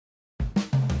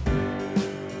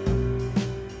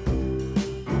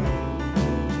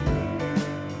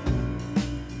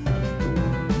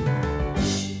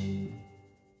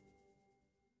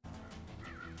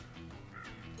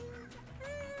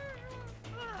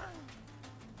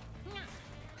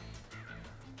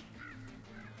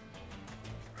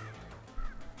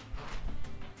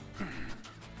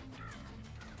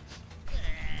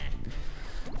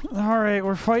Alright,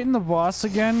 we're fighting the boss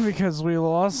again because we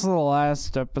lost the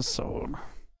last episode.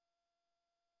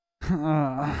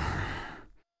 The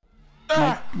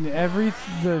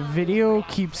video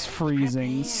keeps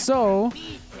freezing. So,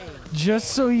 just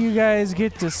so you guys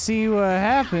get to see what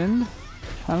happened,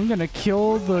 I'm gonna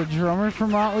kill the drummer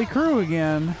from Motley Crue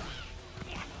again.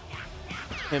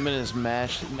 Him and his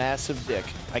massive dick.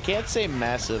 I can't say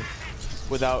massive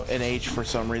without an H for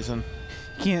some reason.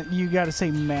 You gotta say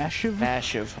massive?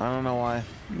 Massive. I don't know why.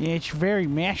 Yeah, it's very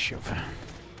massive.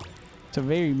 It's a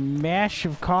very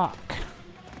massive cock.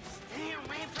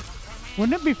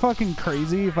 Wouldn't it be fucking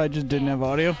crazy if I just didn't have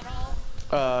audio?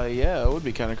 Yeah, it would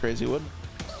be kind of crazy, wouldn't it?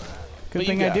 Good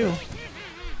thing I do.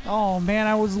 Oh man,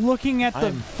 I was looking at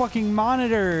the fucking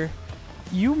monitor.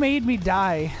 You made me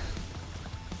die.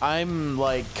 I'm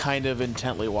like kind of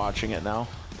intently watching it now.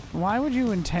 Why would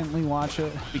you intently watch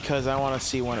it? Because I want to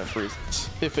see when it freezes.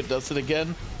 If it does it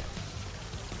again.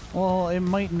 Well, it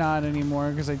might not anymore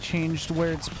because I changed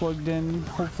where it's plugged in.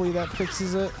 Hopefully that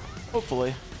fixes it.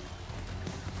 Hopefully.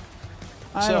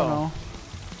 I don't know.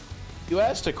 You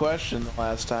asked a question the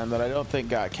last time that I don't think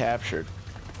got captured.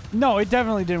 No, it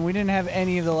definitely didn't. We didn't have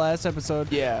any of the last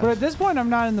episode. Yeah. But at this point, I'm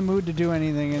not in the mood to do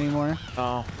anything anymore.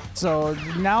 Oh. So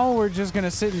now we're just going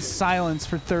to sit in silence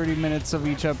for 30 minutes of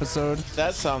each episode.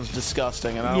 That sounds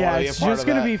disgusting, and I don't want to be a part of that. Yeah, it's just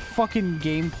going to be fucking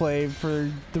gameplay for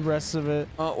the rest of it.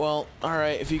 Oh, well,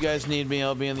 alright. If you guys need me,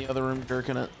 I'll be in the other room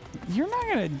jerking it. You're not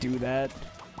going to do that.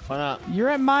 Why not? You're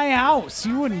at my house.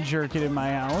 You wouldn't jerk it in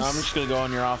my house. I'm just going to go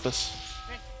in your office.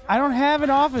 I don't have an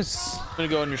office. I'm going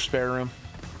to go in your spare room.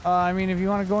 I mean, if you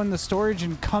want to go in the storage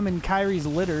and come in Kyrie's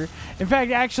litter. In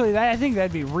fact, actually, I think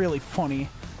that'd be really funny.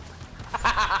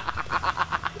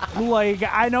 Like,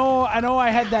 I know I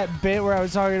had that bit where I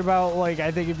was talking about, like,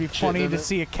 I think it'd be funny to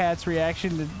see a cat's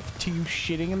reaction to you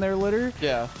shitting in their litter.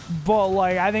 Yeah. But,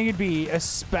 like, I think it'd be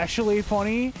especially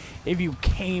funny if you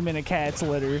came in a cat's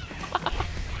litter.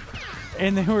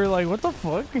 And they were like, what the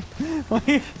fuck?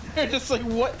 Like, they're just like,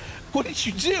 what? What did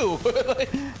you do? Like,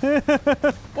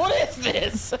 what is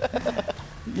this?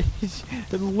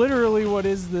 Literally, what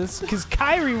is this? Because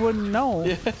Kyrie wouldn't know.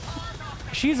 Yeah.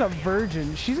 She's a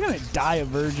virgin. She's gonna die a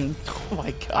virgin. Oh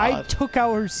my god. I took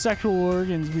out her sexual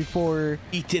organs before.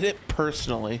 He did it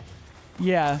personally.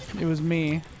 Yeah, it was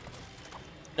me.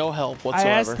 No help whatsoever.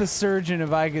 I asked the surgeon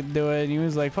if I could do it, and he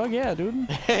was like, fuck yeah, dude.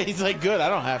 He's like, good, I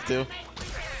don't have to.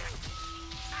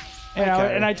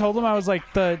 And I told him, I was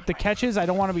like, the catch is I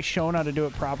don't want to be shown how to do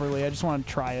it properly. I just want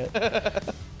to try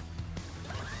it.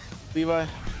 Levi?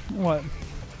 What?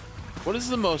 What is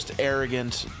the most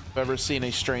arrogant I've ever seen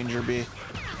a stranger be?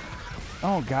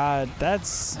 Oh, God.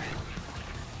 That's...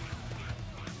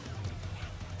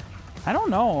 I don't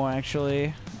know,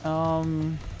 actually.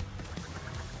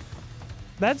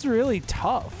 That's really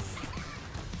tough.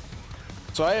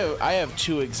 So I have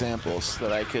two examples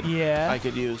that I could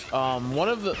use.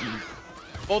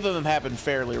 Both of them happened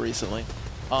fairly recently.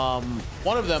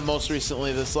 One of them most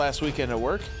recently this last weekend at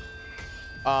work.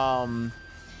 I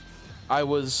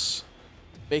was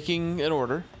making an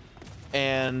order,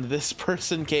 and this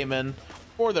person came in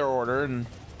for their order, and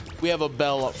we have a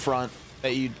bell up front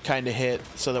that you kind of hit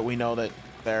so that we know that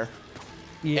they're there.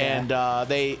 Yeah. And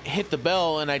they hit the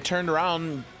bell, and I turned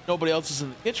around. Nobody else is in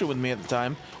the kitchen with me at the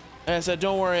time. And I said,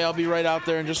 don't worry, I'll be right out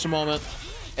there in just a moment.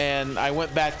 And I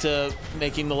went back to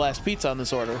making the last pizza on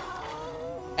this order.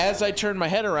 As I turn my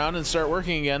head around and start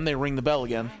working again, they ring the bell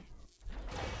again.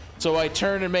 So I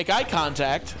turn and make eye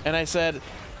contact, and I said,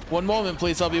 one moment,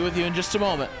 please, I'll be with you in just a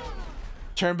moment.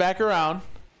 Turn back around.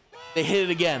 They hit it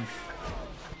again.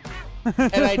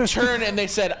 And I turn, and they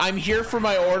said, I'm here for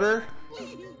my order.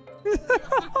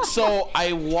 So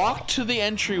I walked to the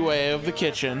entryway of the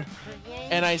kitchen,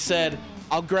 and I said,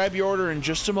 I'll grab your order in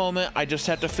just a moment. I just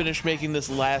have to finish making this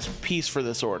last piece for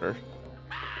this order.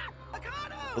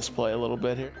 Let's play a little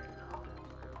bit here.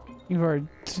 You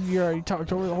already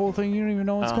talked over the whole thing. You don't even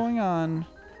know what's going on.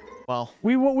 Well,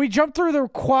 we jumped through the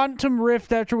quantum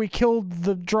rift after we killed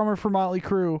the drummer for Motley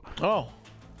Crue. Oh.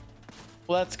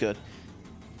 Well, that's good.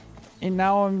 And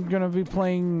now I'm gonna be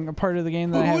playing a part of the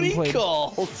game that I haven't played. Booty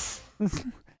calls.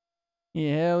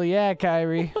 Yeah, hell yeah,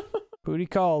 Kyrie. Booty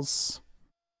calls.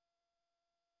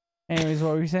 Anyways,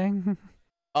 what were you saying?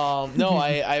 No,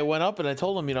 I went up and I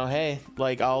told him, you know, hey,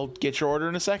 like, I'll get your order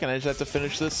in a second. I just have to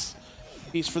finish this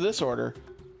piece for this order.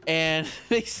 And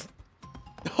they,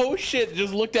 oh shit,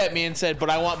 just looked at me and said, but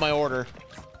I want my order.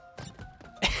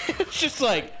 It's just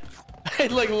like,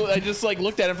 I just like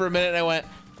looked at him for a minute and I went,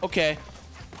 okay.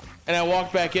 And I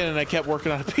walked back in and I kept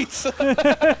working on a pizza.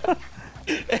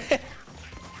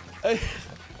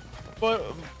 But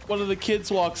one of the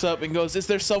kids walks up and goes, "Is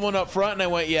there someone up front?" And I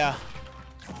went, "Yeah."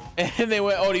 And they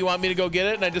went, "Oh, do you want me to go get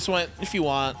it?" And I just went, "If you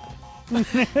want." And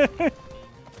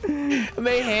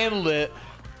they handled it.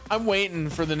 I'm waiting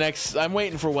for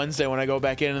Wednesday when I go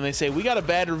back in and they say, "We got a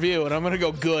bad review," and I'm gonna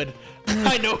go, "Good."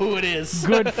 I know who it is.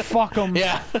 Good, fuck them.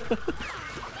 Yeah.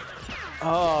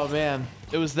 Oh man,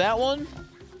 it was that one,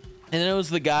 and then it was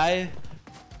the guy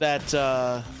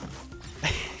that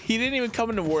he didn't even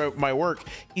come into my work.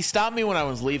 He stopped me when I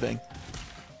was leaving,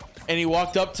 and he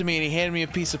walked up to me and he handed me a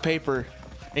piece of paper,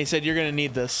 and he said, "You're gonna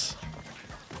need this."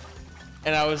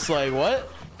 And I was like, "What?"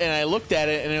 And I looked at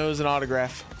it, and it was an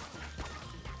autograph.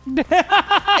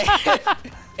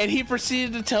 And he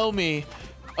proceeded to tell me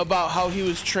about how he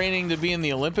was training to be in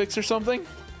the Olympics or something.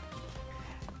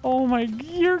 Oh my,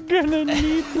 you're gonna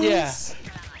need this.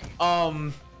 Yeah.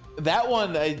 That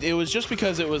one, it was just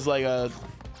because it was like it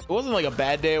wasn't like a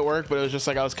bad day at work, but it was just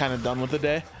like I was kind of done with the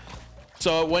day.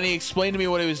 So when he explained to me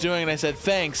what he was doing, and I said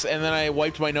thanks, and then I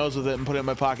wiped my nose with it and put it in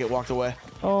my pocket, walked away.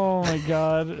 Oh my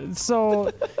god.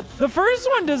 So the first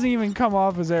one doesn't even come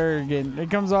off as arrogant. It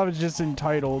comes off as just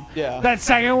entitled. Yeah. That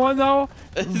second one though,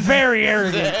 very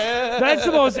arrogant. That's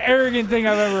the most arrogant thing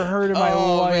I've ever heard in my life.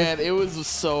 Oh man, it was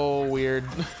so weird.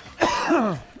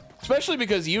 Especially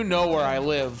because you know where I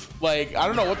live. Like, I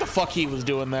don't know what the fuck he was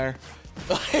doing there.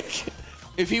 Like,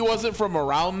 if he wasn't from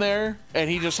around there and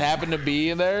he just happened to be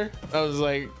in there, I was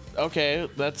like, okay,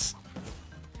 that's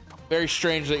very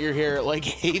strange that you're here at like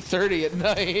 8:30 at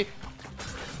night.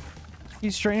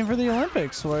 He's training for the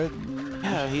Olympics. What?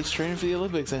 Yeah, he's training for the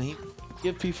Olympics, and he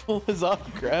give people his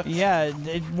autograph. Yeah,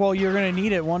 well, you're gonna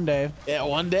need it one day. Yeah,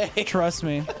 one day. Trust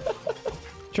me.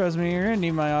 Trust me, you're gonna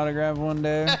need my autograph one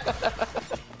day.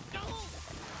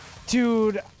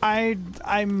 Dude, I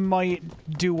might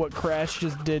do what Crash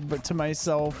just did, but to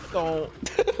myself. Don't.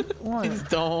 What? Please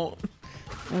don't.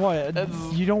 What?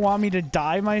 You don't want me to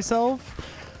die myself?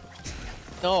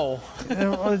 No.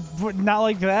 Not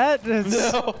like that?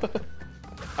 No.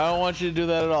 I don't want you to do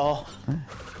that at all.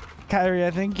 Kyrie,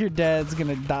 I think your dad's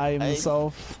gonna die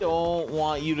himself. I don't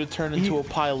want you to turn into a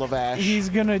pile of ash. He's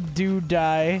gonna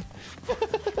die.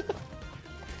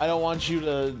 I don't want you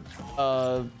to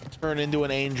turn into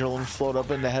an angel and float up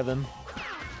into heaven.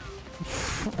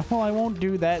 Well, I won't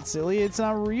do that, silly. It's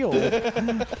not real.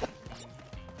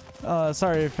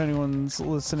 Sorry if anyone's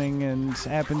listening and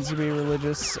happens to be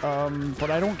religious, but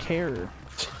I don't care.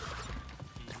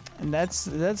 And that's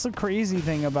the crazy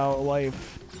thing about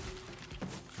life.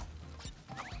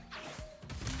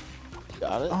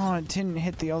 Got it? Oh, it didn't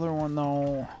hit the other one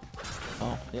though.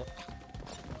 Oh, yep.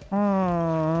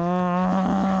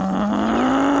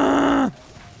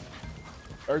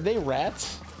 Are they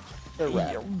rats? They're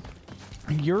rats.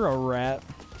 You're a rat.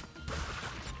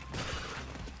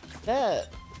 That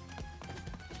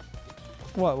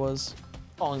What was?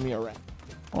 calling me a rat.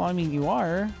 Well, I mean, you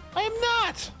are. I am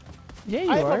not. Yeah,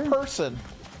 you I'm are. a person.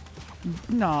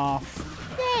 Nah.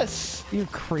 Yes. You're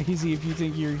crazy if you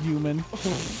think you're human.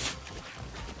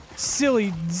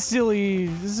 silly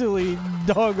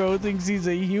doggo thinks he's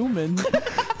a human.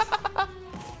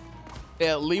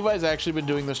 Yeah, Levi's actually been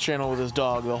doing this channel with his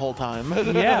dog the whole time.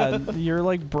 Yeah, you're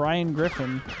like Brian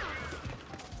Griffin.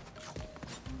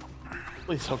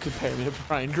 Please don't compare me to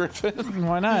Brian Griffin.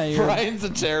 Why not? Brian's a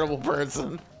terrible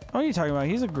person. What are you talking about?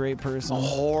 He's a great person.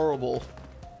 Horrible.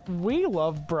 We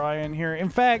love Brian here. In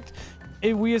fact,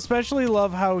 we especially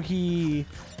love how he,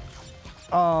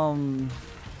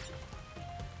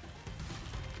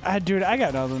 dude, I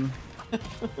got nothing.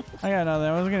 I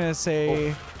was gonna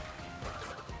say,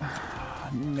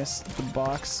 missed the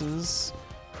boxes.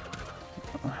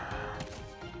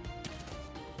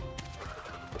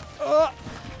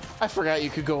 I forgot you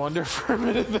could go under for a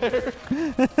minute there.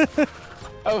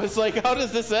 I was like, how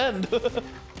does this end?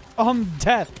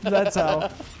 Death. That's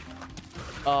how.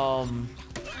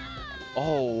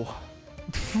 Oh.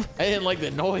 I didn't like the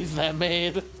noise that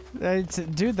made.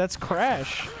 Dude, that's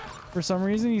Crash. For some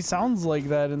reason, he sounds like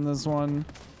that in this one.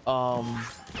 No,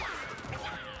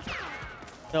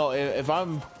 if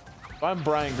I'm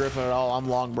Brian Griffin at all, I'm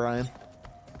Long Brian.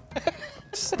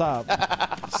 Stop.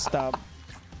 Stop.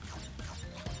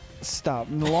 Stop.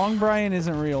 Long Brian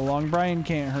isn't real. Long Brian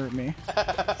can't hurt me.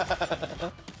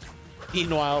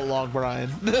 Meanwhile, Long Brian.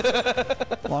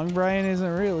 Long Brian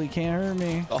isn't real. He can't hurt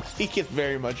me. Oh, he can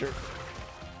very much hurt.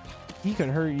 He could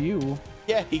hurt you.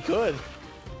 Yeah, he could.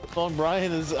 Long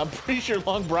Brian is, I'm pretty sure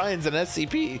Long Brian's an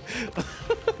SCP.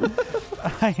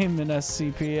 I am an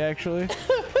SCP, actually.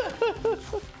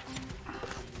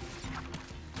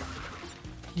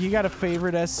 You got a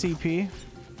favorite SCP?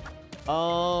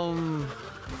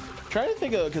 Trying to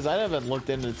think of, because I haven't looked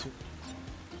into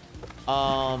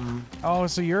Oh,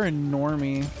 so you're a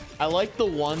normie. I like the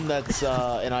one that's in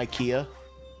IKEA.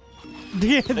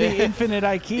 The infinite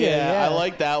IKEA. Yeah, I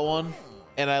like that one,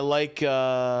 and I like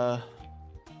the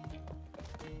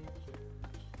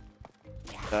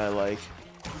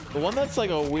one that's like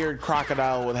a weird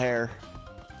crocodile with hair.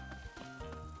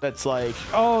 That's like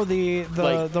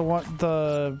the one,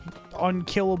 the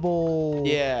unkillable.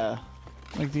 Yeah.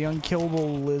 Like the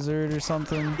unkillable lizard or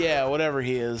something. Yeah, whatever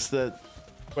he is, that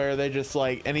where they just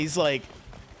like, and he's like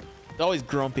always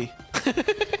grumpy.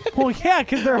 Well, yeah,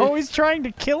 because they're always trying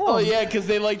to kill him. Oh yeah, because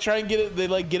they like try and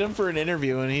get him for an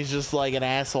interview, and he's just like an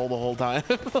asshole the whole time.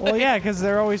 Well, yeah, because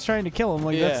they're always trying to kill him.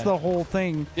 Like that's the whole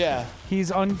thing. Yeah.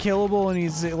 He's unkillable and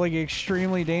he's like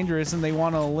extremely dangerous, and they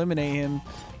want to eliminate him,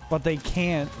 but they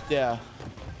can't. Yeah.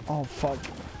 Oh fuck.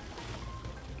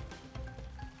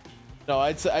 No,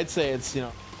 I'd say it's, you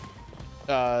know,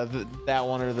 that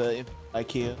one or the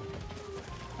IKEA.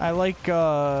 I like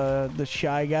the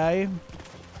Shy Guy.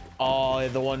 Oh,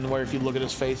 the one where if you look at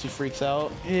his face, he freaks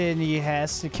out. And he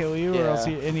has to kill you, or else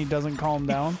he doesn't calm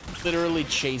down. Literally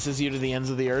chases you to the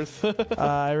ends of the earth.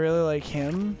 I really like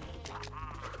him.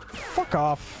 Fuck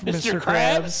off, Mr.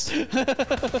 Krabs.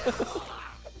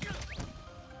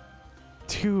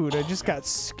 Dude, I just got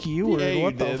skewered. Yeah,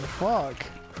 what the did. fuck?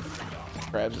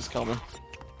 Krabs is coming.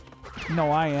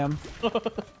 No, I am.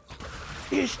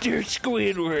 Mr.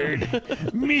 Squidward.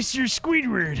 Mr.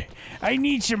 Squidward, I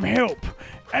need some help.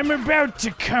 I'm about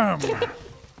to come.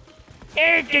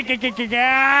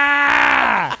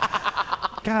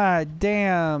 God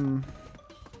damn.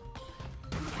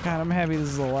 God, I'm happy this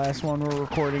is the last one we're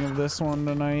recording of this one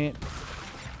tonight.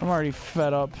 I'm already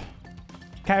fed up.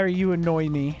 Kyrie, you annoy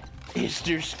me.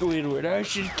 Mr. Squidward, I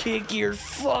should kick your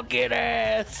fucking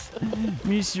ass.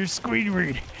 Mr.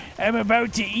 Squidward, I'm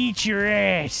about to eat your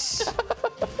ass.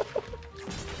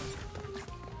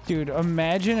 Dude,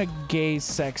 imagine a gay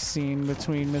sex scene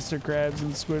between Mr. Krabs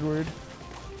and Squidward.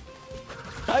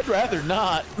 I'd rather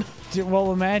not. Dude,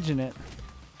 well, imagine it.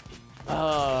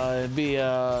 It'd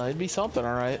be something,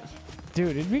 all right.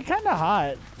 Dude, it'd be kind of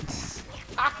hot.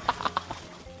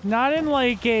 Not in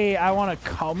like a I want to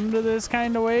come to this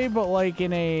kind of way, but like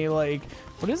in a like,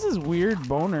 what is this weird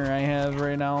boner I have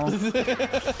right now?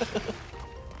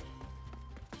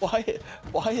 Why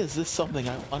is this something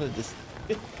I wanted to see?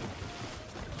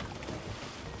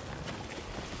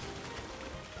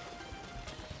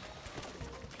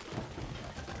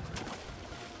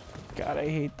 God, I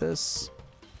hate this.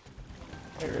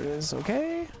 There it is.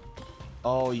 Okay.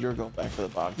 Oh, you're going back for the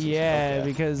boxes. Yeah, okay.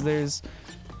 because there's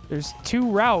two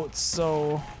routes,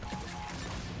 so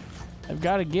I've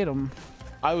got to get them.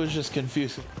 I was just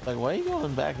confused. Like, why are you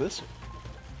going back this way?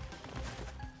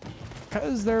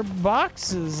 Because they're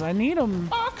boxes. I need them.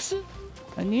 Boxes.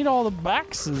 I need all the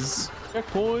boxes.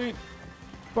 Checkpoint.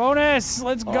 Bonus.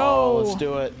 Let's go. Oh, let's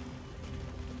do it.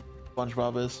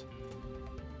 SpongeBob is.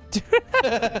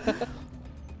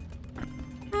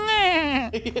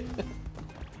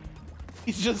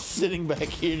 He's just sitting back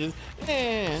here, just.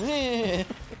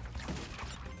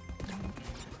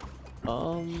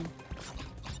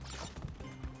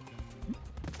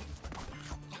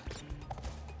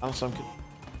 I'm so good.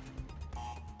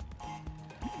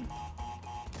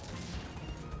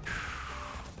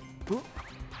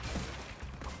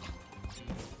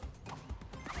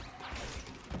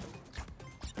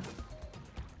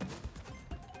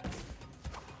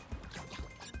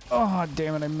 Oh,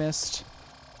 damn it, I missed.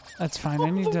 That's fine, I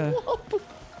need to...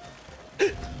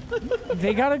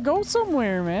 They gotta go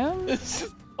somewhere, man. It's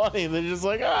just funny, they're just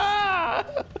like, ah!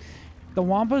 The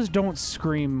Wampas don't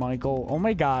scream, Michael. Oh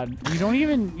my god. You don't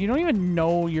even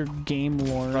know your game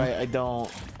lore. Right, I don't.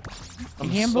 I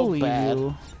can't believe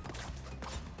you.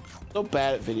 So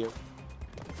bad at video.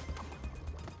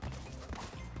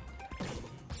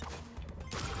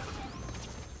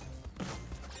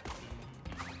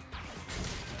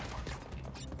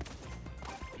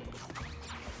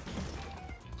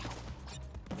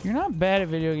 You're not bad at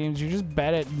video games, you're just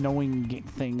bad at knowing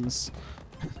things.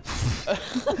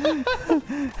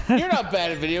 You're not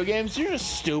bad at video games, you're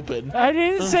just stupid. I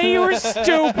didn't say you were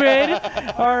stupid.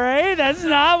 Alright? That's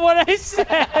not what I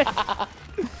said.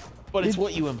 But it's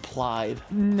what you implied.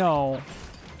 No.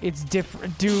 It's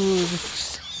different. Dude.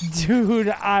 Dude,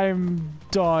 I'm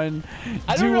done.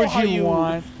 I don't Do know what how you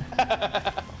want.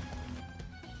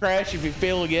 Crash, if you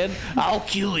fail again, I'll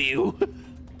kill you.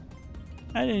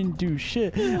 I didn't do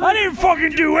shit. I didn't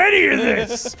fucking do any of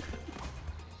this.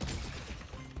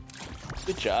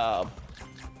 Good job.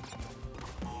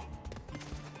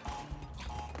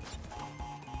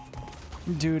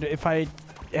 Dude, if I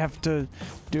have to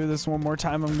do this one more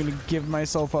time, I'm gonna give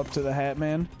myself up to the Hat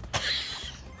Man.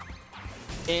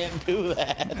 Can't do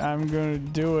that. I'm gonna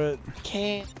do it.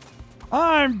 Can't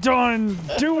I'm done.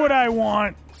 Do what I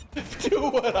want. do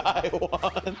what I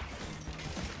want.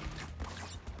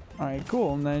 All right,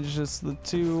 cool. And then it's just the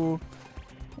two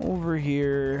over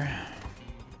here.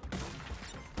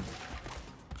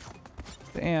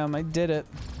 Damn, I did it.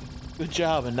 Good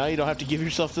job, and now you don't have to give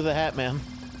yourself to the Hat Man.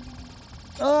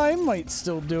 I might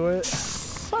still do it.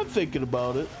 I'm thinking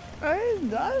about it.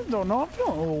 I don't know. I'm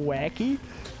feeling a little wacky.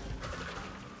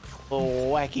 A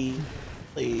little wacky.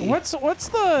 What's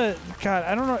the God?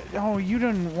 I don't know. Oh, you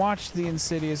didn't watch the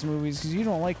Insidious movies because you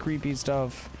don't like creepy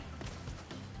stuff.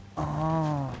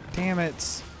 Oh, damn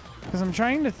it! Because I'm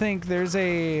trying to think. There's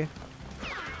like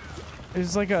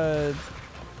a.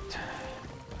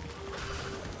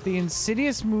 The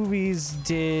Insidious movies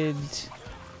did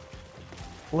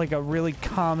like a really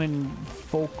common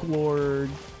folklore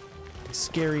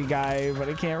scary guy, but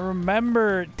I can't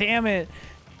remember. Damn it,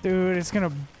 dude! It's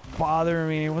gonna bother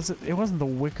me. It wasn't the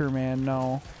Wicker Man,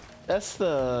 no. That's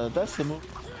the movie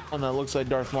one that looks like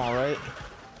Darth Maul, right?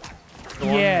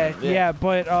 Yeah,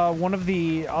 but one of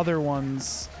the other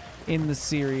ones in the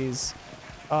series,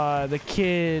 the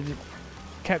kid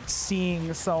kept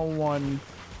seeing someone,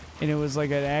 and it was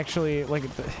like I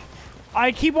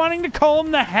keep wanting to call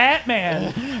him the Hat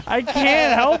Man. I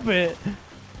can't help it.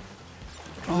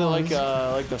 Is it like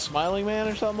the Smiling Man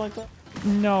or something like that?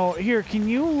 No, here, can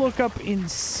you look up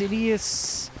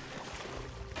Insidious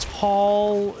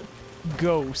Tall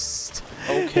Ghost?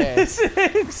 Okay.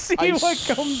 See what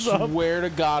comes up. I swear to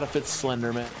God, if it's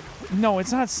Slender Man. No,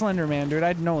 it's not Slender Man, dude.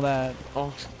 I'd know that.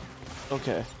 Oh,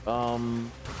 okay. Hold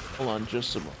on,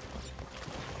 just a moment.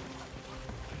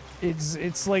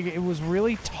 It's like it was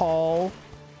really tall,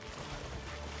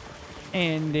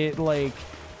 and it like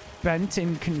bent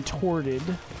and contorted.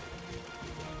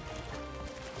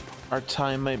 Our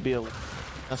time might be a little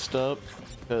messed up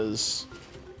because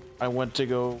I went to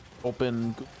go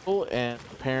open Google and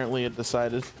apparently it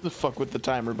decided to fuck with the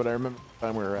timer, but I remember the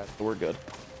time we were at, so we're good.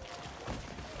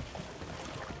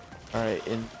 Alright,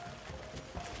 in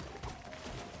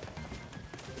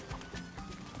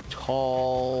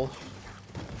tall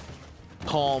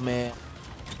man.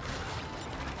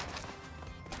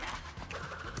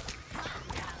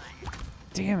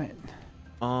 Damn it.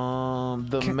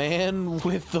 The man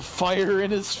with the fire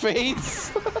in his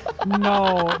face?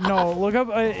 No, look up,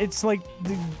 it's like,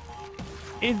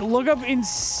 look up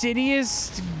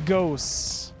Insidious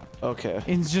Ghosts. Okay.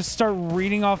 And just start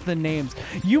reading off the names.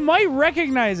 You might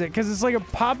recognize it, because it's like a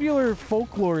popular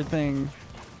folklore thing.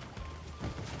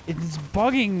 It's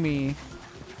bugging me.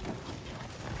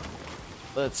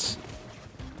 Let's...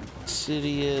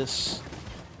 Insidious...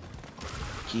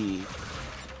 Key.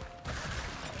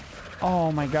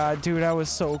 Oh my god, dude, I was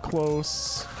so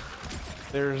close.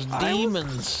 There's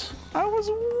demons. I was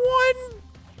 $1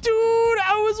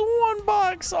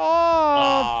 off.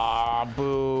 Ah,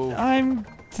 boo.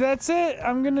 That's it.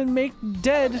 I'm gonna make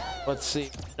dead. Let's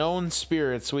see. Known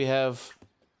spirits. We have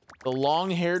the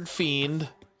long-haired fiend,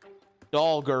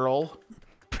 doll girl,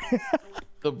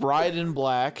 the bride in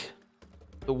black,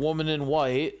 the woman in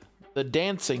white, the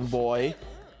dancing boy,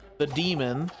 the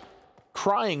demon,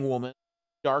 crying woman,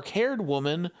 dark-haired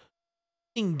woman,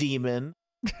 demon,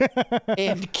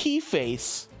 and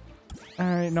Keyface.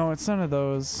 Alright, no, it's none of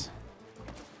those.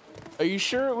 Are you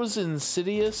sure it was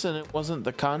Insidious and it wasn't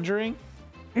The Conjuring?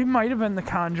 It might have been The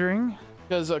Conjuring.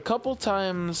 Because a couple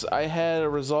times I had a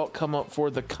result come up for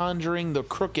The Conjuring, The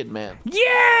Crooked Man.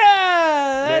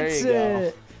 Yeah! That's there you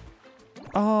it.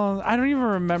 Oh, I don't even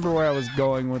remember where I was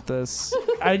going with this.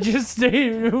 I just,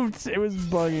 it was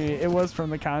bugging me. It was from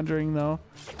The Conjuring, though.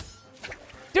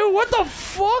 Dude, what the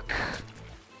fuck?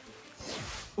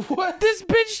 What? This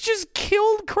bitch just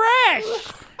killed Crash!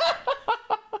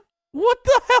 What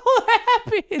the hell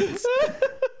happened?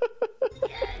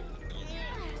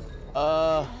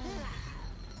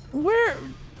 Where?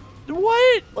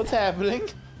 What? What's happening?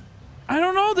 I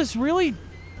don't know. This really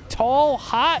tall,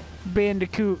 hot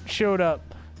Bandicoot showed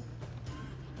up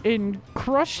and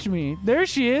crushed me. There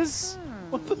she is.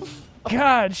 What the f-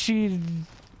 God, she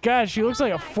looks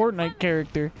like a Fortnite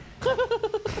character.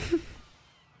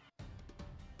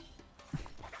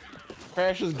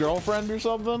 Crash's girlfriend or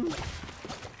something?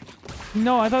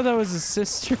 No, I thought that was his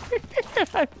sister.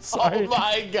 I'm sorry. Oh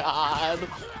my god.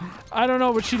 I don't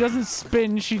know, but she doesn't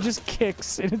spin. She just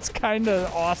kicks, and it's kind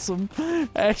of awesome,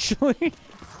 actually.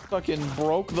 Fucking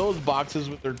broke those boxes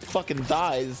with their fucking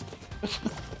thighs.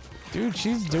 Dude,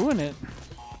 she's doing it.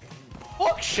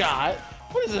 Hookshot?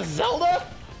 What is this, Zelda?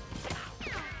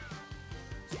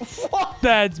 What?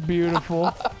 That's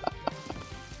beautiful.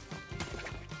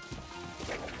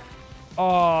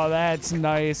 Oh, that's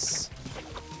nice.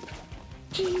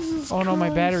 Jesus Oh no, my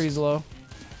Christ. battery's low.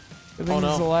 I think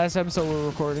this is the last episode we're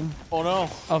recording. Oh no.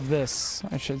 Of this,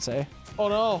 I should say. Oh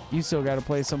no. You still gotta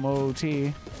play some OOT.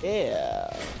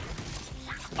 Yeah.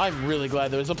 I'm really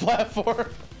glad there was a platform.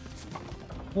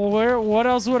 Well, what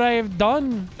else would I have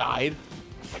done? Died.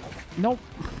 Nope.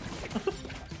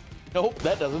 Nope,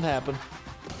 that doesn't happen.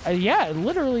 Yeah, it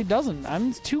literally doesn't.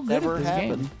 I'm too good Never at this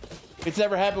happened. game. It's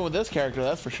never happened with this character,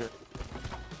 that's for sure.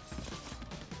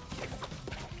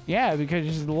 Yeah, because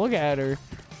you just look at her.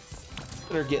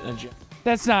 They're getting a gem.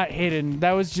 That's not hidden.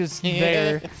 That was just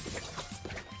there.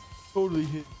 Totally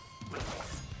hit.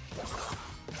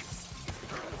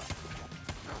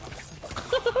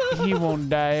 He won't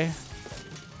die.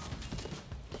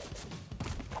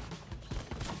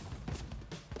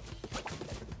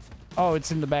 Oh,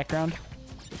 it's in the background.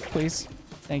 Please.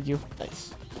 Thank you.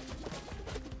 Nice.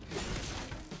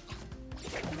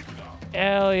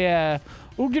 Hell yeah.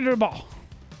 We'll get her the ball.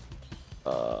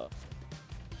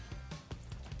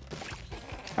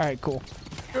 Alright, cool.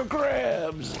 Your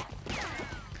crabs.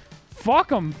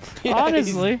 Fuck him. Yeah,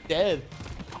 honestly. he's dead.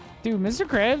 Dude, Mr.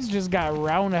 Krabs just got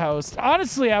roundhoused.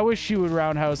 Honestly, I wish she would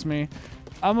roundhouse me.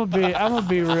 I'm gonna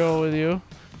be real with you.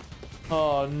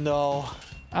 Oh no.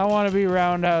 I want to be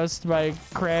roundhoused by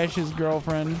Crash's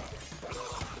girlfriend.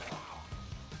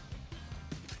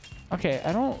 Okay,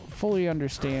 I don't fully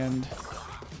understand.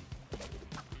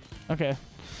 Okay.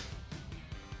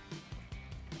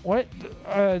 What?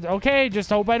 Okay, just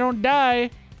hope I don't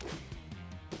die.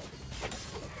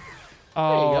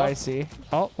 Oh, I see.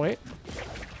 Oh, wait.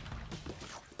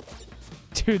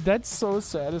 Dude, that's so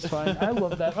satisfying. I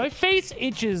love that. My face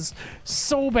itches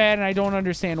so bad and I don't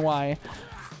understand why.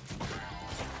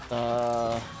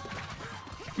 I'm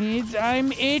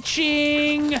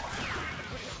itching.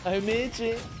 I'm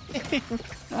itching.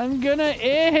 I'm gonna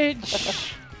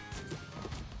itch.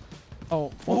 Oh,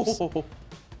 whoops. Oh,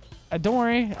 Don't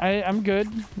worry. I'm good.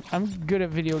 I'm good at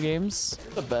video games.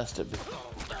 the best of it.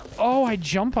 Oh, I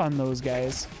jump on those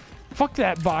guys. Fuck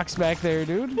that box back there,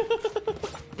 dude.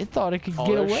 It thought it could get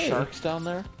there's away. Sharks down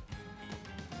there.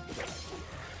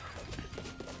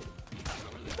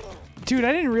 Dude,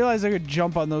 I didn't realize I could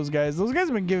jump on those guys. Those guys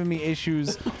have been giving me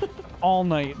issues all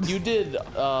night. You did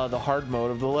the hard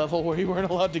mode of the level where you weren't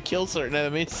allowed to kill certain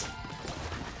enemies.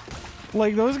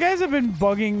 Like, those guys have been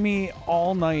bugging me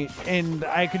all night, and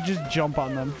I could just jump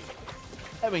on them.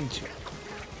 Having to.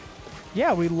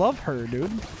 Yeah, we love her, dude.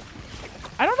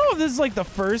 I don't know if this is, like, the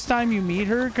first time you meet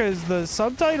her, because the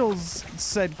subtitles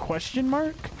said question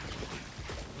mark.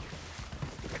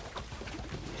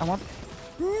 I want...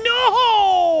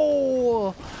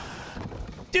 No!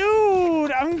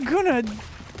 Dude, I'm gonna...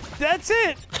 That's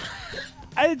it.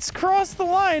 It's crossed the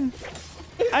line.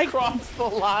 I crossed the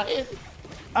line.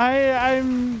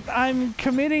 I'm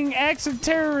committing acts of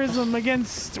terrorism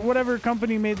against whatever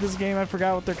company made this game. I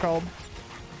forgot what they're called.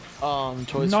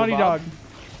 Toys Naughty for Bob? Dog.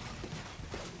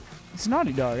 It's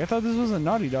Naughty Dog. I thought this was a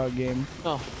Naughty Dog game.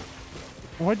 No.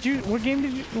 What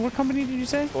company did you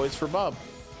say? Toys for Bob.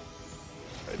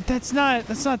 That's not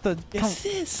the... Yes,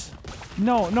 it is.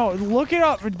 No, look it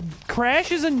up.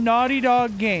 Crash is a Naughty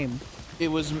Dog game. It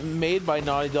was made by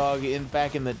Naughty Dog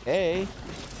back in the day.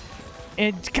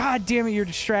 And god damn it, you're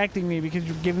distracting me because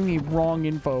you're giving me wrong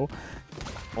info.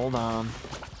 Hold on.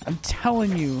 I'm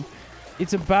telling you,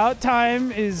 It's About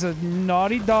Time is a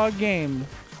Naughty Dog game.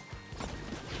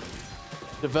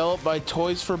 Developed by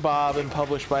Toys for Bob and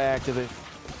published by Activision.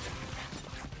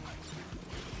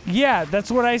 Yeah, that's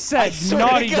what I said. I swear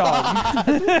Naughty to Dog.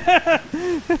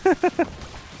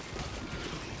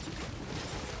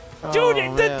 Dude,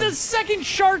 Oh, the second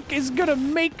shark is gonna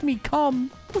make me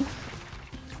come.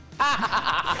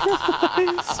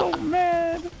 I'm so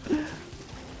mad.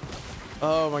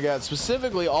 Oh my god.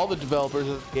 Specifically, all the developers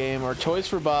of the game are Toys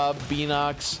for Bob,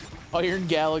 Beanox, Iron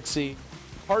Galaxy,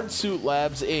 Hardsuit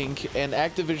Labs Inc., and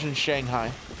Activision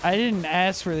Shanghai. I didn't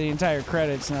ask for the entire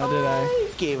credits now, did I? I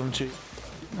gave them to you.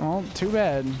 Well, too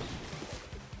bad.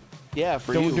 Yeah,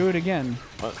 for you. Don't do it again.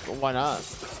 Why not?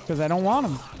 Because I don't want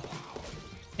them.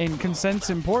 And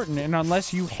consent's important, and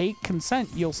unless you hate consent,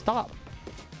 you'll stop.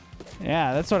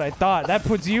 Yeah, that's what I thought. That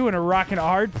puts you in a rock and a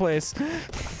hard place.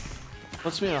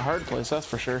 Puts me in a hard place, that's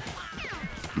for sure.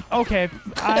 Okay,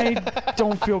 I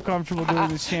don't feel comfortable doing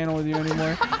this channel with you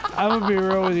anymore. I'm gonna be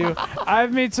real with you.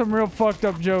 I've made some real fucked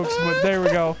up jokes, but there we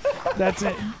go. That's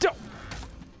it.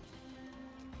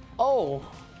 Oh.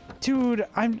 Dude,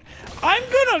 I'm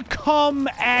gonna come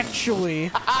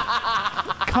actually.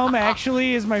 Come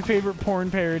Actually is my favorite porn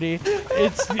parody.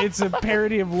 It's a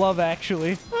parody of Love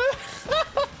Actually.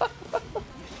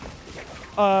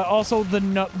 Also, The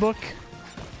Nutbook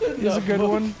is a good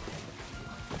one.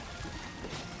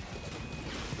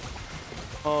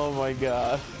 Oh my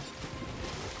god.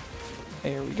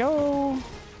 There we go.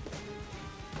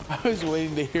 I was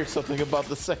waiting to hear something about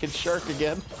the second shark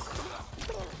again.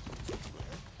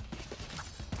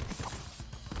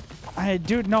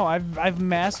 Dude, no, I've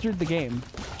mastered the game.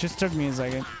 Just took me a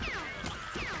second.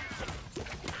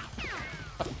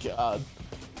 Oh god.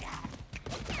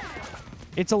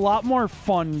 It's a lot more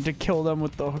fun to kill them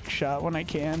with the hook shot when I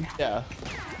can. Yeah.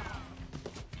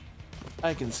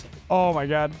 I can see. Oh my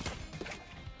god.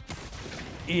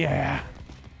 Yeah.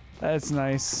 That's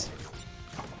nice.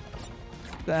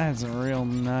 That's real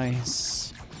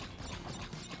nice.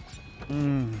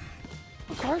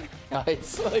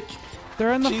 Guys, like,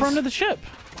 they're in the front of the ship.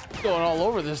 going all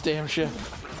over this damn ship.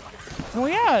 Well,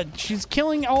 yeah, she's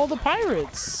killing all the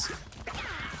pirates.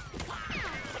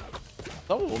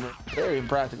 Some of them are very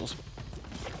impractical.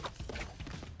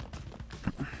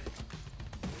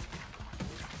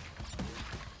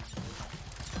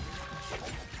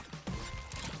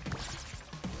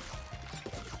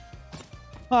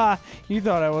 Ah, you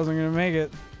thought I wasn't gonna make it.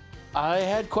 I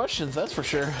had questions, that's for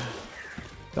sure.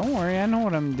 Don't worry, I know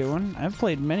what I'm doing. I've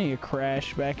played many a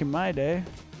Crash back in my day.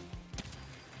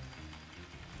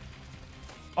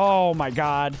 Oh my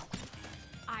god.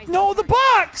 No, the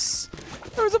box!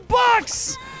 There was a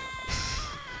box!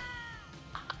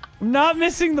 I'm not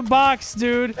missing the box,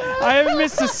 dude. I haven't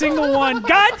missed a single one.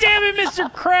 God damn it,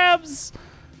 Mr. Krabs!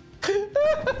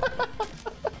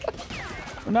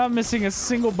 I'm not missing a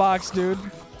single box, dude.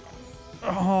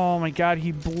 Oh my god,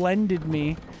 he blended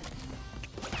me.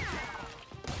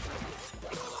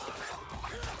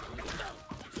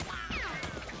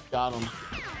 Got him.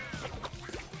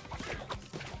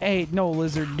 Hey, no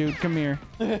lizard dude, come here.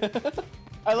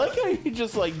 I like how you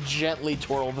just like gently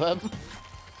twirl them.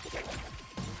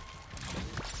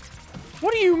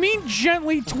 What do you mean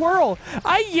gently twirl?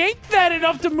 I yanked that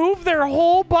enough to move their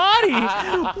whole body.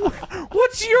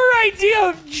 What's your idea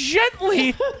of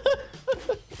gently?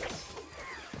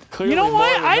 Clearly You know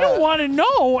what? I don't that. want to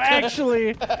know,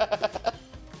 actually.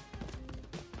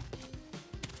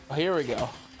 Oh, here we go.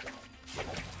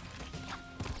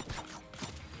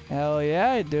 Hell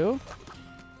yeah, I do.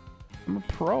 I'm a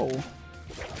pro.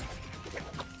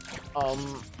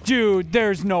 Dude,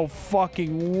 there's no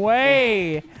fucking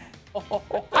way.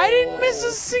 I didn't miss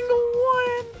a single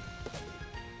one.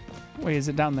 Wait, is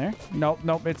it down there? Nope,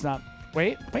 nope, it's not.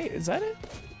 Wait, is that it?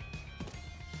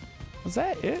 Was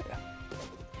that it?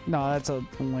 No, that's a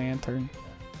lantern.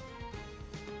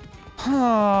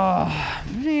 Oh,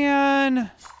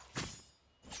 man.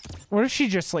 What if she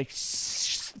just like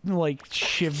shivved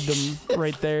them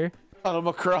right there? Cut them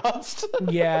across.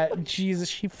 Yeah, Jesus,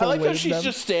 she I like how waved she's them.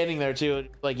 just standing there too.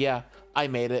 Like, yeah, I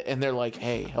made it. And they're like,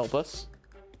 hey, help us.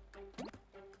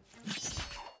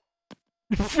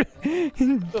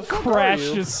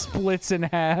 Crash just splits in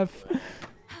half.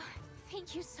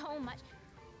 Thank you so much.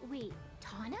 Wait,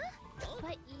 Tawna?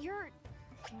 But you're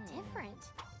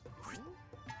different.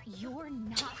 You're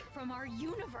not from our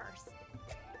universe.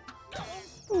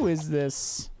 Who is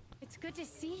this? It's good to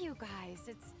see you guys.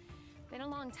 It's been a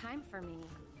long time for me.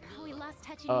 We lost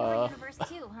touch in your universe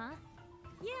too, huh?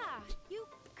 Yeah, you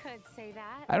could say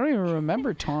that. I don't even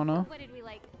remember Tawna. What did we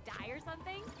like die or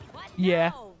something? What? Yeah.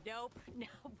 No, nope, no,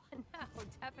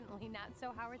 definitely not.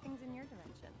 So how are things in your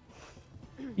dimension?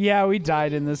 Yeah, we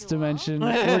died in this dimension.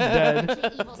 We're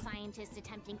dead. Evil scientists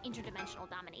attempting interdimensional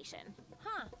domination.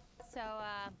 Huh. So,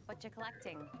 what you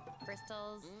collecting?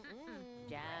 Crystals?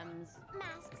 Gems?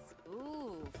 Masks.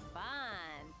 Ooh,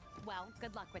 fun. Well,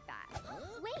 good luck with that.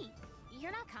 Wait,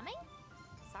 you're not coming?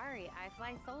 Sorry, I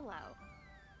fly solo.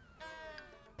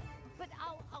 But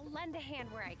I'll lend a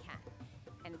hand where I can.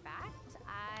 In fact,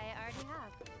 I already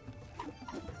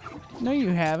have. No, you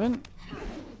haven't.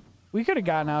 We could have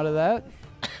gotten out of that.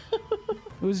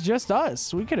 It was just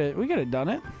us. We could have done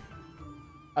it.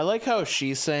 I like how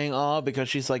she's saying aw because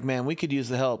she's like, man, we could use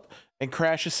the help. And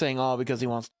Crash is saying aw because he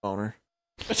wants to own her.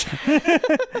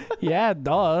 Yeah,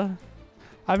 duh.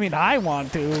 I mean, I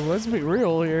want to. Let's be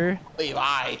real here.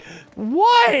 Levi.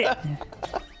 What?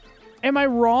 Am I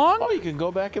wrong? Oh, you can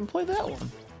go back and play that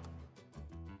one.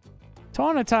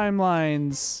 Tawna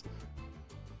timelines.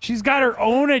 She's got her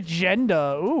own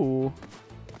agenda. Ooh.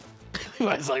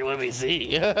 Levi's like, let me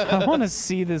see. I want to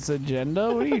see this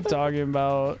agenda. What are you talking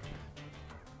about?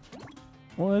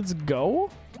 Well, let's go.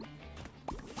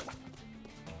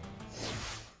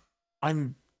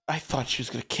 I thought she was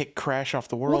gonna kick Crash off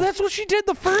the world. Well, that's what she did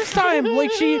the first time.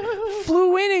 Like, she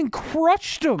flew in and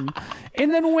crushed him.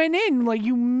 And then went in. Like,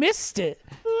 you missed it.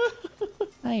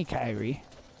 Hey, Kyrie.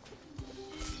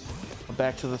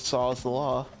 Back to the saw is the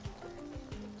law.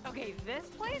 Okay, this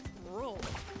place rules.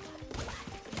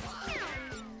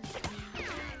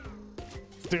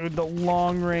 Dude, the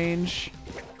long range.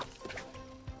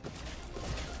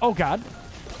 Oh, God.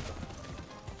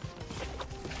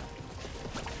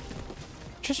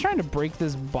 Just trying to break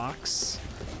this box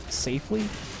safely.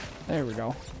 There we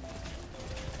go.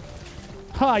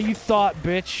 Ha, you thought,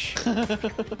 bitch.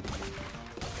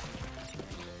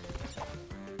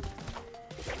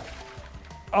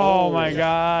 Oh my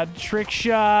God. Trick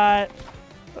shot.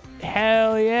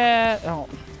 Hell yeah. Oh.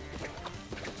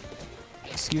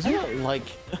 Excuse me? Like,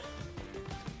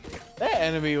 that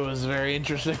enemy was very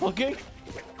interesting looking.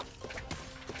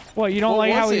 What, you don't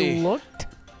like how he looked?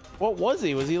 What was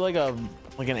he? Was he like an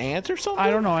ant or something? I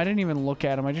don't know. I didn't even look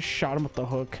at him. I just shot him with the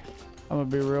hook. I'm gonna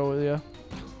be real with you.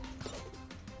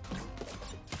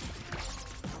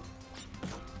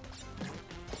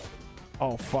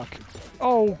 Oh, fuck.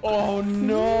 Oh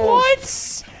no. What?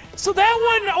 So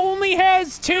that one only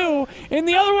has 2, and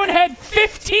the other one had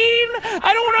 15?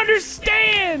 I don't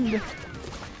understand.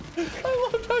 I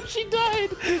loved how she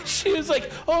died. She was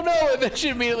like, oh no, and then she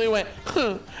immediately went,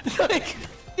 huh. Like,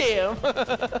 damn.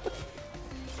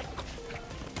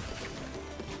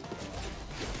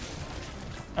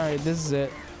 All right, this is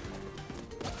it.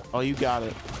 Oh, you got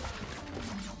it.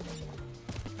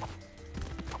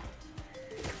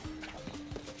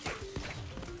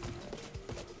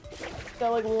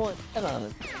 Got like a little head on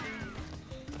it.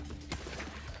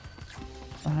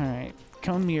 All right,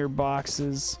 come here,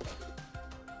 boxes.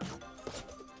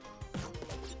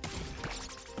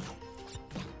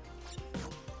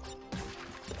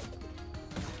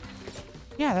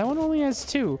 Yeah, that one only has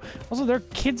 2. Also, there are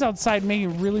kids outside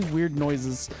making really weird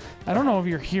noises. I don't know if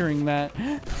you're hearing that.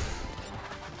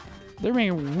 They're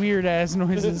making weird ass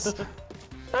noises.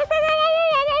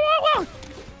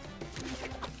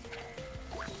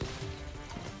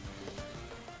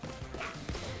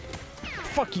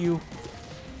 Fuck you.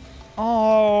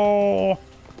 Oh.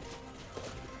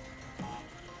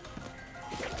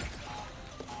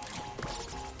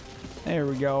 There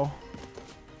we go.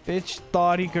 Bitch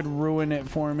thought he could ruin it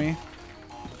for me.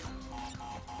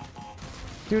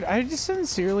 Dude, I just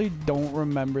sincerely don't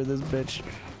remember this bitch.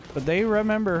 But they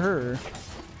remember her.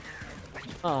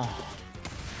 Oh.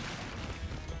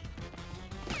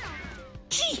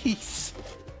 Jeez.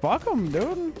 Fuck him,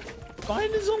 dude.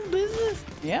 Mind his own business.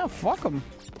 Yeah, fuck him.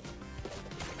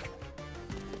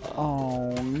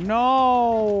 Oh,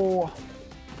 no.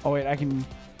 Oh, wait, I can...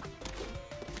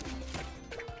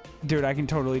 Dude, I can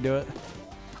totally do it.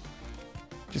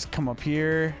 Just come up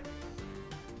here.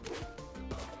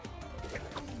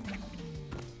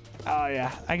 Oh,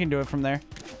 yeah. I can do it from there.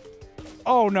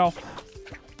 Oh, no.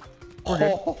 We're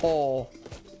good. Oh. All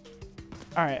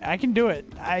right. I can do it.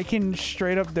 I can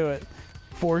straight up do it.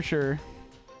 For sure.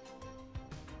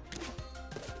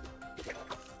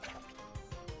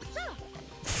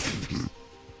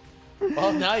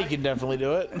 Well, now you can definitely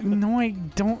do it. No, I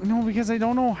don't know because I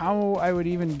don't know how I would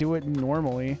even do it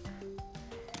normally.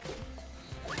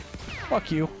 Fuck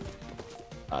you.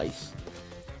 Nice.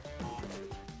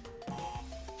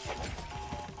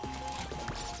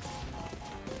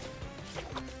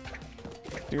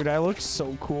 Dude, I look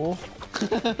so cool.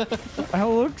 I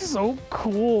look so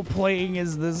cool playing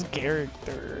as this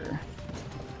character.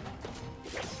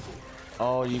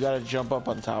 Oh, you gotta jump up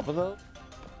on top of those?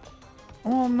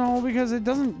 Well, no, because it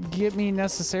doesn't get me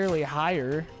necessarily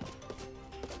higher.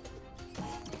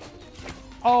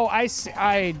 Oh, I see.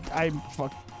 I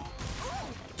fucked.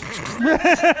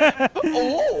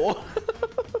 Oh!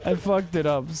 I fucked it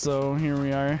up, so here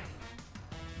we are.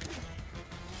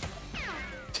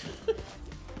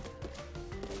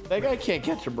 That guy can't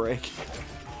catch a break.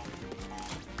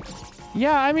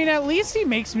 Yeah, I mean, at least he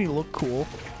makes me look cool.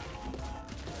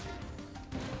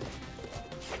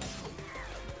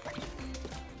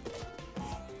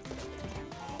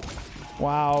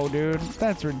 Wow, dude,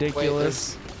 that's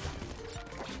ridiculous.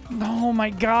 Oh my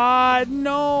god,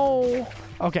 no.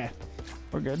 Okay,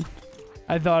 we're good.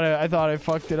 I thought I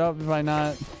fucked it up. If I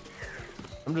not,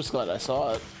 I'm just glad I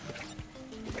saw it.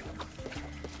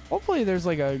 hopefully there's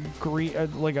like a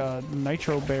like a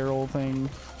nitro barrel thing.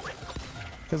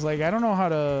 Cause like I don't know how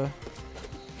to.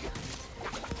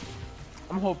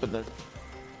 I'm hoping that.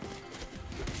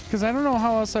 Cause I don't know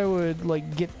how else I would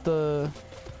like get the.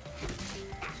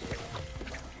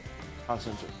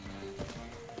 Concentrate.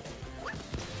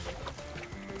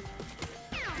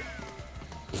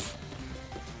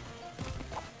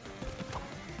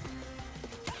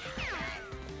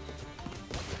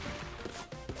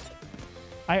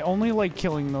 I only like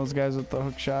killing those guys with the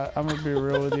hook shot. I'm gonna be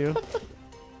real with you.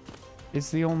 It's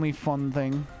the only fun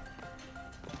thing.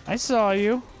 I saw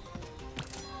you.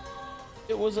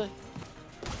 It was a...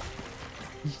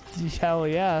 Hell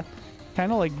yeah.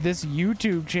 Kind of like this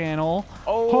YouTube channel.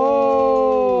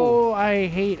 Oh! I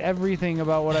hate everything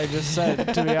about what I just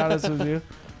said, to be honest with you.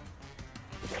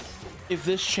 If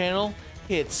this channel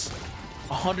hits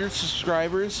 100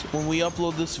 subscribers when we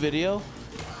upload this video,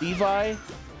 Levi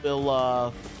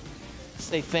will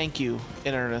say thank you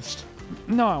in earnest.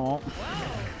 No, I won't.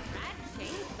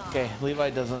 Okay,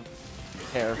 Levi doesn't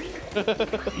care.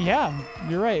 Yeah,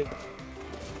 you're right.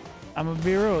 I'm gonna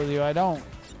be real with you. I don't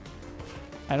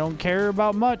care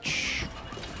about much.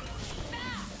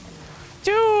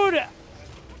 Dude,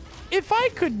 if I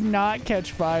could not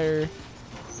catch fire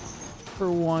for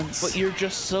once. But you're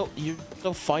so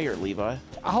fire, Levi.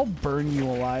 I'll burn you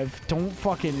alive. Don't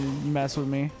fucking mess with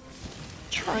me.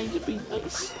 Trying to be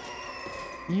nice.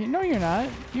 You know you're not.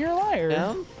 You're a liar.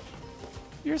 Yeah?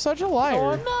 You're such a liar. No,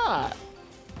 I'm not.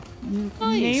 Nice.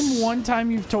 Name one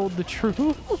time you've told the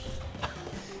truth.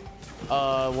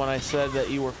 When I said that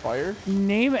you were fire.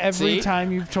 Name every See?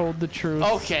 time you've told the truth.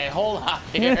 Okay, hold on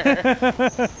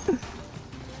here.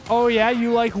 Oh yeah,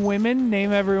 you like women?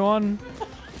 Name everyone.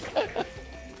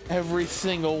 Every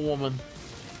single woman.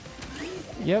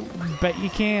 Yep, bet you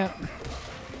can't.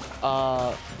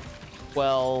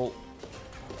 Well,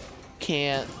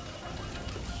 can't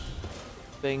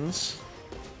things.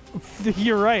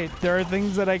 You're right. There are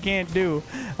things that I can't do.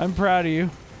 I'm proud of you.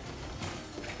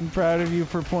 I'm proud of you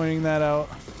for pointing that out.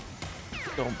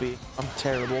 Don't be. I'm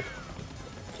terrible.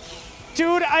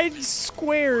 Dude, I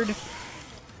squared.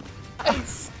 I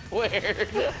squared.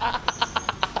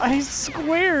 I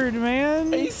squared,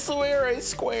 man. I swear I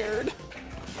squared.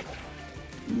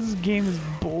 This game is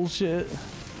bullshit.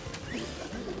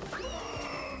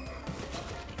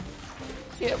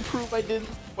 Can't prove I didn't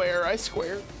swear. I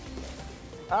squared.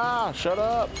 Ah, shut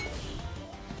up.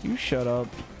 You shut up.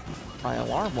 My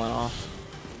alarm went off.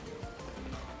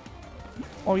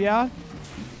 Oh yeah?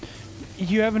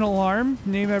 You have an alarm?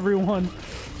 Name everyone.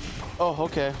 Oh,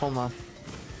 okay. Hold on.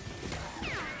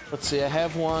 Let's see. I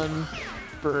have one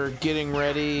for getting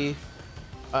ready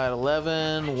at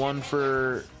 11. One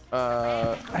for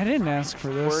I didn't ask for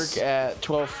this. work at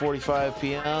 12:45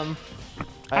 p.m.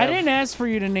 I didn't ask for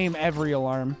you to name every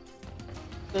alarm.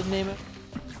 Didn't name it.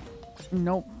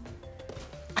 Nope.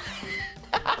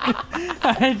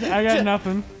 I got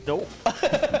nothing. Nope.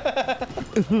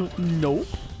 Nope.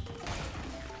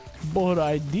 But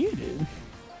I did it.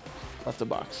 Left the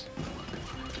box.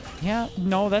 Yeah,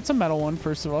 no, that's a metal one,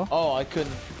 first of all. Oh, I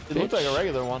couldn't. It looked like a Bitch.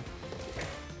 regular one.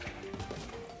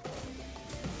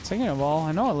 Second of all,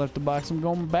 I know I left the box. I'm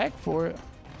going back for it.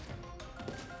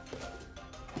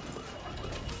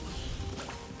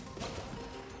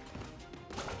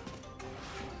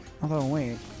 Although,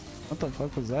 wait. What the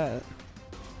fuck was that?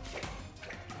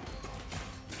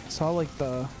 I saw like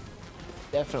the...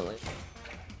 Definitely.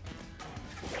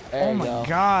 There Oh you my go.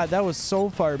 god, that was so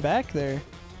far back there.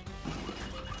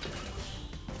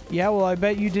 Yeah, well, I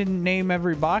bet you didn't name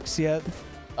every box yet.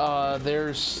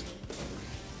 There's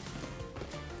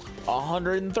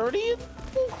 130.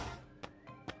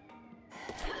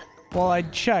 Well,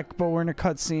 I'd check, but we're in a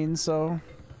cutscene, so...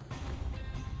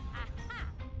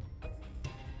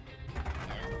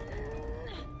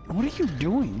 What are you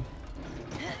doing?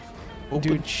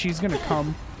 Dude, she's gonna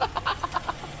come.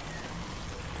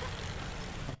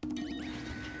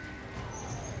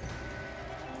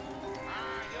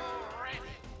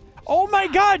 Oh my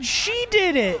god, she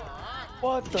did it!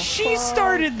 What the She fuck?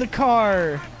 started the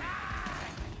car!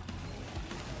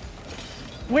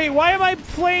 Wait, why am I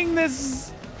playing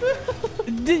this?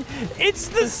 It's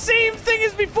the same thing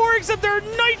as before, except there are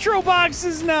nitro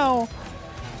boxes now!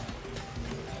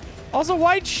 Also,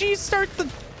 why'd she start the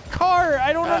car?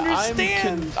 I don't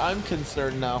understand. I'm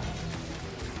concerned now.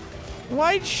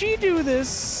 Why'd she do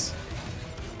this?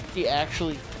 He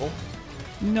actually. Oh,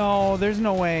 No, there's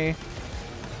no way.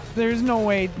 There's no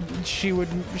way she would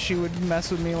mess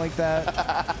with me like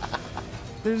that.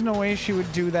 There's no way she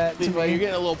would do that to Levi, you're me.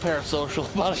 getting a little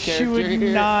parasocial about a character She would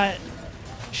here. not.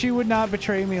 She would not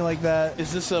betray me like that.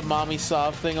 Is this a mommy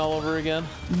sob thing all over again?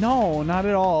 No, not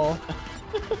at all.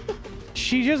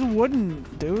 She just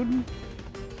wouldn't, dude.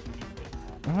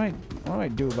 What do I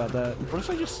do about that? What if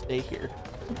I just stay here?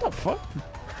 What the fuck?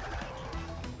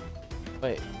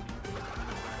 Wait.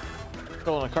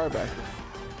 Throwing a car back.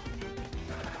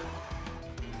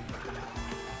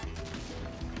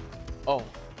 Oh.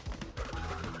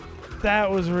 That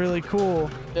was really cool.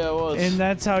 Yeah, it was. And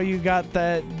that's how you got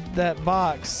that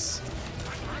box.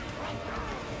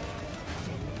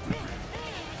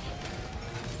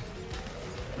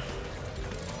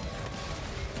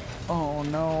 Oh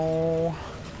no.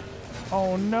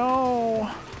 Oh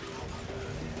no.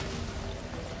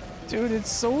 Dude,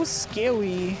 it's so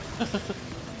scary.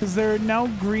 Because there are now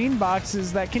green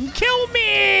boxes that can kill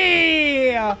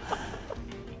me!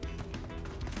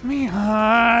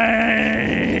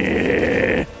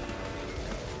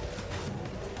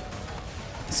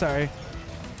 Sorry.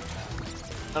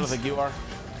 I don't think you are.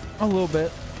 A little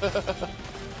bit.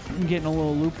 I'm getting a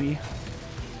little loopy.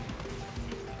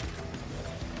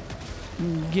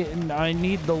 I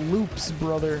need the loops,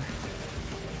 brother.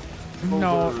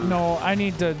 No, I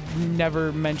need to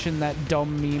never mention that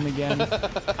dumb meme again.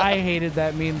 I hated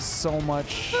that meme so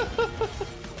much.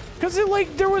 Cause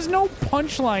there was no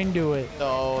punchline to it.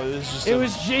 No,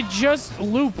 it just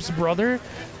loops, brother.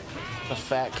 A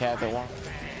fat cat that won.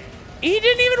 He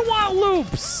didn't even want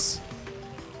loops.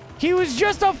 He was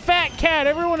just a fat cat.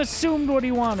 Everyone assumed what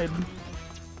he wanted.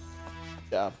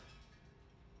 Yeah.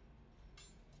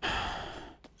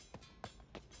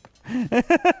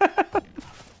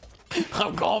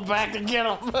 I'm going back to get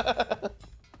him.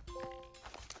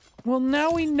 Well,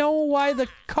 now we know why the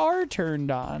car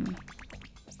turned on.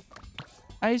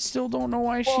 I still don't know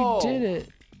why she did it.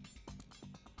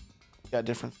 Got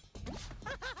different.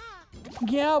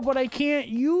 Yeah, but I can't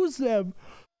use them.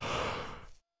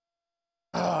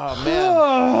 Oh, man.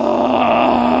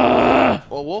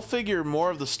 Well, we'll figure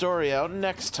more of the story out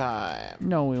next time.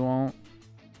 No, we won't.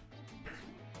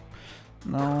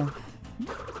 No.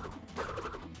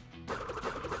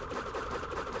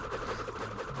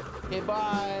 Okay,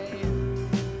 bye.